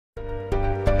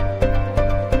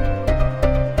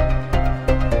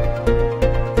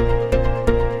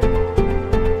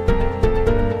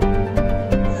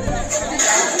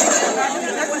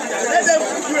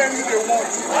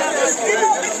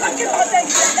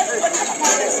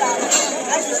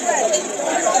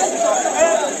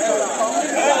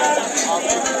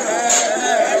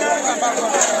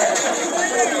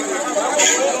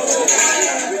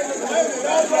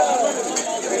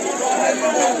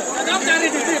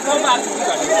come back.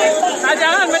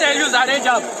 Nigerians may they use that they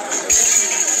job.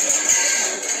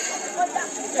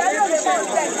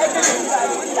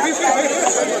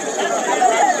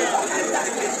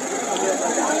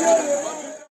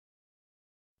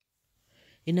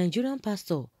 A Nigerian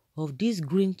pastor of this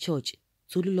green church,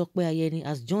 Tolulokpe Ayeni,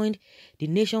 has joined the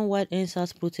nationwide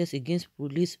Endsars protest against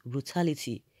police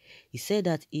brutality. He said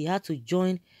that he had to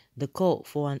join the call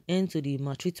for an end to the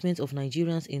maltreatment of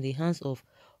Nigerians in the hands of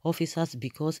officers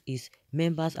because his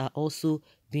members are also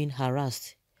being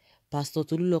harassed. Pastor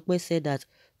Tolulokpe said that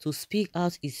to speak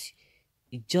out is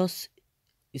just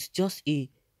a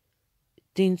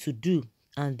thing to do,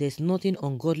 and there's nothing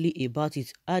ungodly about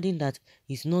it, adding that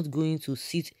he's not going to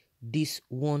sit this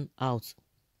one out.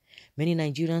 Many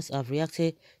Nigerians have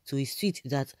reacted to his tweet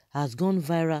that has gone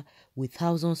viral with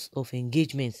thousands of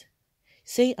engagements.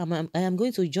 Say, I am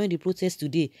going to join the protest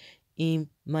today. In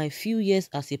my few years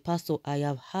as a pastor, I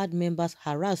have had members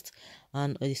harassed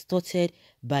and extorted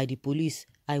by the police.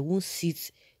 I won't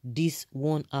sit this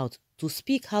one out. To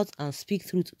speak out and speak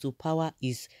truth to power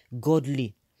is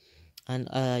godly. And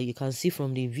you can see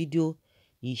from the video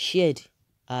he shared,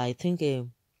 I think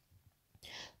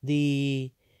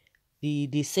the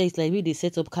set, like maybe they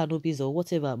set up canopies or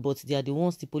whatever, but they are the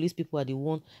ones, the police people are the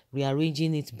one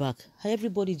rearranging it back.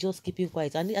 Everybody just keeping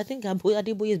quiet. And I think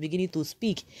Adeboye is beginning to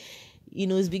speak. You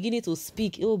know, is beginning to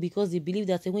speak. Oh, because they believe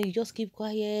that when you just keep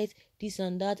quiet, this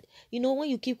and that, you know, when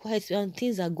you keep quiet and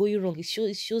things are going wrong, it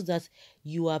shows that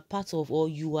you are part of, or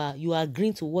you are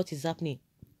agreeing to what is happening.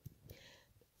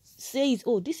 Say it,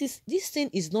 oh, this thing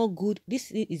is not good, this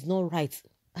thing is not right.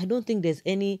 I don't think there's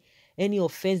any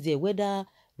offense there, whether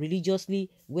religiously,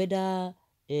 whether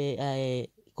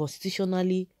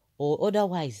constitutionally or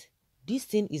otherwise. This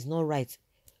thing is not right.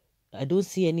 I don't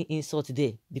see any insult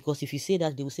there, because if you say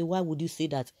that, they will say, why would you say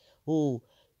that? Oh,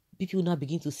 people now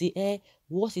begin to say,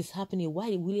 what is happening? Why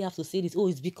do we really have to say this? Oh,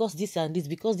 it's because this and this,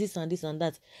 because this and this and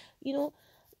that. You know,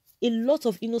 a lot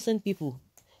of innocent people.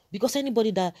 Because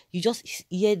anybody that you just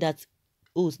hear that,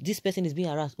 oh, this person is being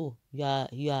harassed, oh,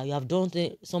 you have done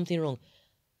something wrong.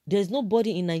 There's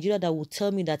nobody in Nigeria that will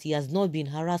tell me that he has not been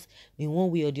harassed in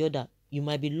one way or the other. You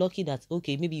might be lucky that,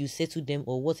 okay, maybe you settle them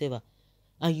or whatever,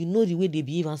 and you know the way they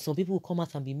behave, and some people will come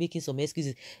out and be making some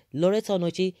excuses. Loretta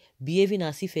Onoche behaving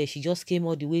as if she just came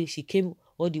all the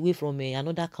way from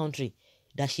another country,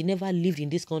 that she never lived in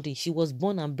this country. She was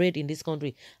born and bred in this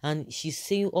country, and she's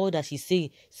saying all that she's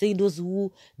saying those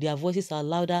who their voices are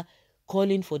louder,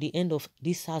 calling for the end of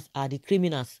this house are the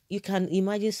criminals. You can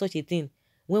imagine such a thing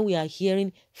when we are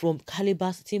hearing from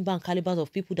timber and calibers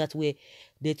of people that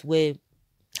were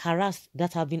harassed,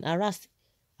 that have been harassed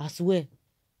as well.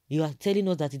 You are telling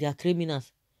us that they are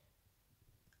criminals.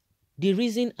 The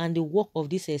reason and the work of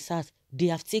this Endsars, they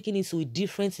have taken it to a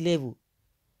different level.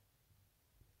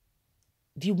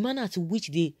 The manner to which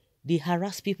they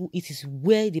harass people, it is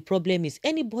where the problem is.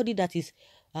 Anybody that is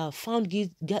found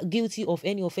guilty of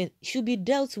any offense should be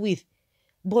dealt with.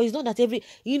 But it's not that the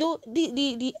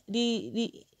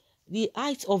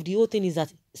height of the whole thing is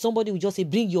that somebody will just say,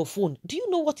 bring your phone. Do you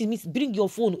know what it means? Bring your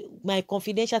phone. My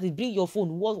confidentiality, bring your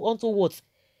phone. Onto what?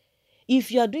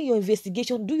 If you are doing your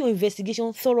investigation, do your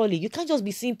investigation thoroughly. You can't just be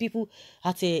seeing people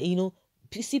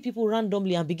see people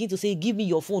randomly and begin to say, give me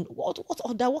your phone.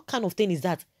 What kind of thing is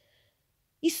that?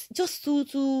 It's just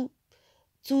too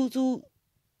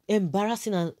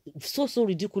embarrassing and so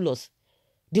ridiculous.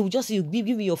 They will just say, give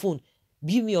me your phone,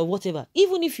 give me your whatever.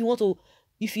 Even if you want to,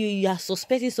 if you are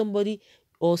suspecting somebody,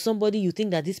 or somebody you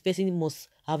think that this person must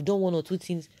have done one or two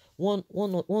things, one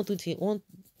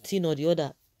thing or the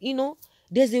other, you know,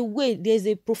 there's a way, there's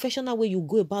a professional way you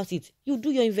go about it. You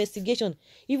do your investigation.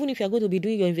 Even if you're going to be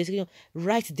doing your investigation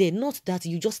right there, not that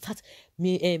you just start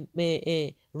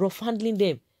rough handling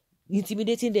them,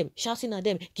 intimidating them, shouting at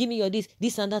them, give me your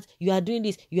this and that, you are doing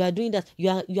this, you are doing that,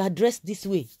 you are dressed this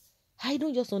way. I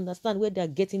don't just understand where they're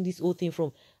getting this whole thing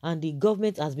from. And the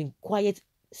government has been quiet,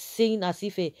 saying as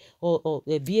if or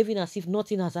behaving as if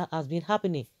nothing has been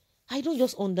happening. I don't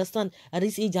just understand at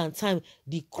this age and time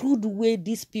the crude way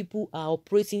these people are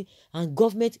operating, and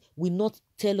government will not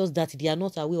tell us that they are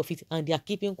not aware of it and they are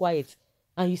keeping quiet.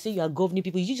 And you say you are governing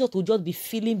people, you just will just be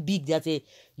feeling big that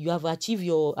you have achieved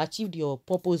your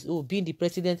purpose, or being the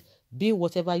president, being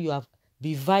whatever you have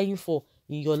been vying for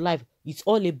in your life. It's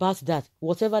all about that.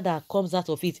 Whatever that comes out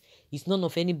of it is none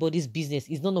of anybody's business.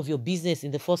 It's none of your business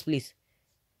in the first place.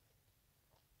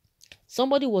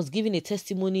 Somebody was giving a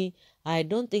testimony. I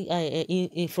don't think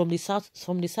from the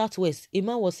southwest. A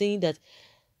man was saying that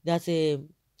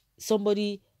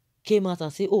somebody came out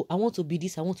and say, oh, I want to be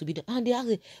this, I want to be that. And they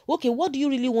asked, okay, what do you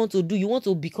really want to do? You want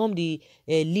to become the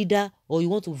leader, or you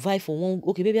want to vie for one,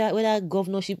 okay, maybe whether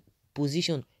governorship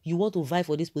position, you want to vie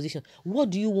for this position. What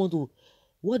do you want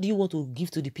to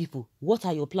give to the people? What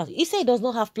are your plans? He said he does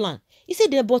not have plan. He said,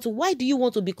 but why do you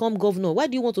want to become governor? Why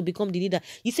do you want to become the leader?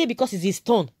 He said, because it's his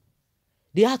turn.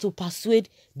 They had to persuade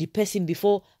the person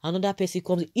before another person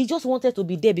comes. He just wanted to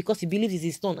be there because he believes it's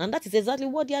his turn. And that is exactly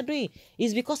what they are doing.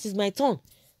 It's because it's my turn.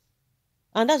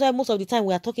 And that's why most of the time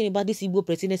we are talking about this Igbo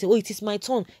president, say, oh, it is my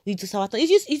turn, it is our turn.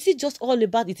 Is it just all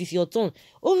about it is your turn?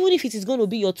 Or even if it is going to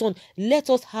be your turn, let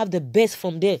us have the best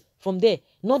from there.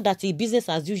 Not that a business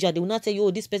as usual. They will not tell you,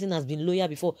 oh, this person has been loyal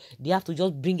before. They have to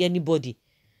just bring anybody.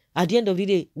 At the end of the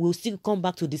day, we'll still come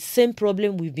back to the same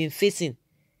problem we've been facing.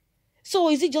 So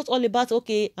is it just all about,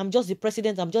 okay, I'm just the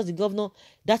president, I'm just the governor,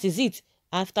 that is it?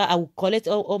 After I will collect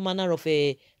all manner of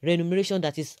a remuneration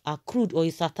that is accrued or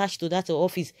is attached to that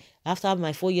office after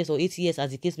my 4 years or 8 years,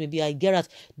 as the case may be, I get out.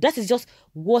 That is just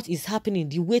what is happening,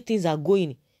 the way things are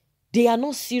going. They are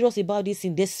not serious about this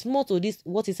thing. They're smart to this,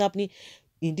 what is happening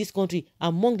in this country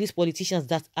among these politicians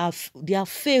that they have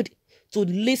failed to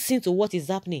listen to what is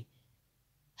happening.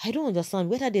 I don't understand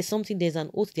whether there's an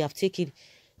oath they have taken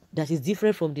that is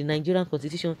different from the Nigerian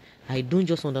constitution. I don't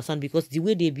just understand, because the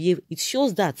way they behave, it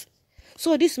shows that.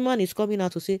 So this man is coming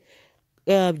out to say,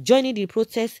 joining the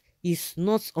protest is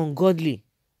not ungodly.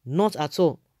 Not at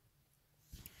all.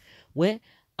 Well,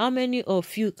 how many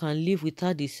of you can live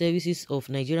without the services of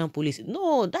Nigerian police?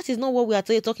 No, that is not what we are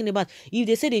talking about. If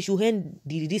they say they should end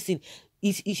this thing,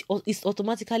 it's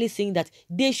automatically saying that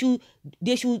they should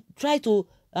try to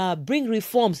bring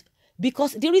reforms.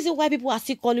 Because the reason why people are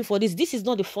still calling for this is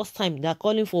not the first time they are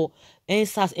calling for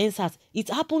Endsars. It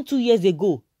happened 2 years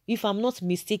ago, if I'm not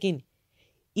mistaken.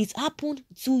 It happened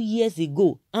 2 years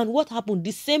ago. And what happened?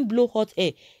 The same blow hot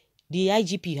air. The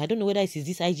IGP, I don't know whether it is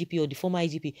this IGP or the former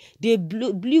IGP, they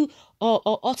blew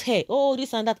hot hair, oh,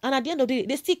 this and that. And at the end of the day,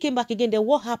 they still came back again. Then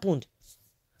what happened?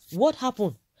 What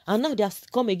happened? And now they have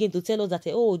come again to tell us that,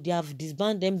 oh, they have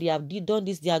disbanded them, they have done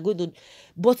this, they are going to...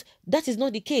 But that is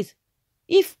not the case.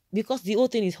 If, because the whole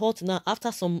thing is hot now,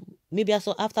 after some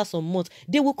months,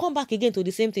 they will come back again to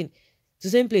the same thing, to the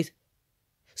same place.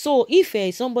 So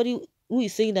if somebody who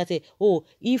is saying that, oh,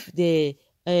 if the...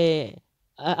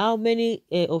 how many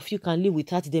of you can live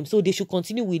without them, so they should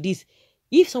continue with this.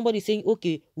 If somebody is saying,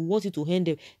 okay, we want you to hand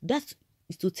them, that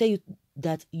is to tell you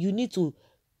that you need to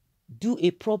do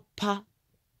a proper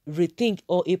rethink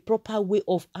or a proper way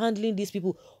of handling these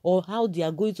people, or how they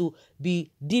are going to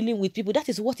be dealing with people. That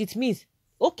is what it means.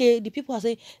 Okay, the people are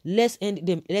saying, let's end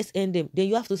them. Then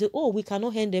you have to say, oh, we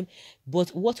cannot end them,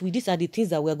 but these are the things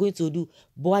that we are going to do.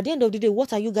 But at the end of the day,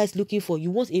 what are you guys looking for? You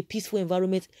want a peaceful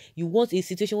environment. You want a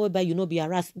situation whereby you not be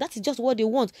harassed. That is just what they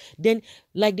want. Then,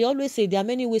 like they always say, there are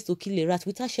many ways to kill a rat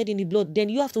without shedding the blood. Then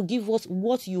you have to give us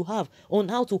what you have on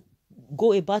how to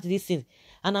go about these things.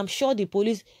 And I'm sure the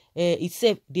police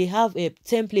itself, they have a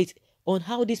template on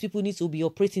how these people need to be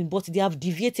operating, but they have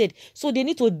deviated. So they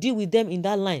need to deal with them in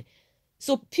that line.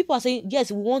 So people are saying,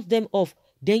 yes, we want them off.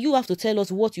 Then you have to tell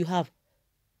us what you have.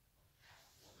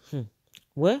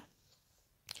 Well,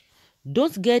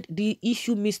 don't get the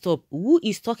issue mixed up. Who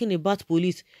is talking about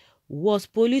police? Was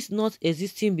police not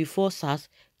existing before SARS?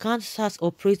 Can't SARS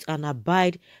operate and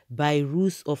abide by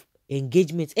rules of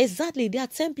engagement? Exactly. There are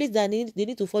templates that they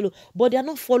need to follow, but they are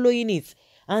not following it.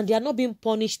 And they are not being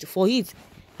punished for it.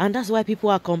 And that's why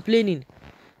people are complaining.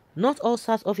 Not all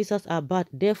SARS officers are bad.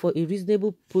 Therefore, a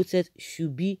reasonable process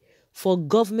should be for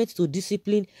government to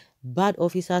discipline bad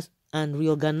officers and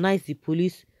reorganize the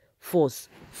police force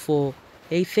for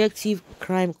effective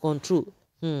crime control.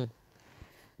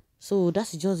 So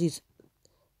that's just it.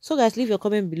 So guys, leave your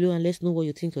comment below and let's know what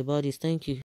you think about this. Thank you.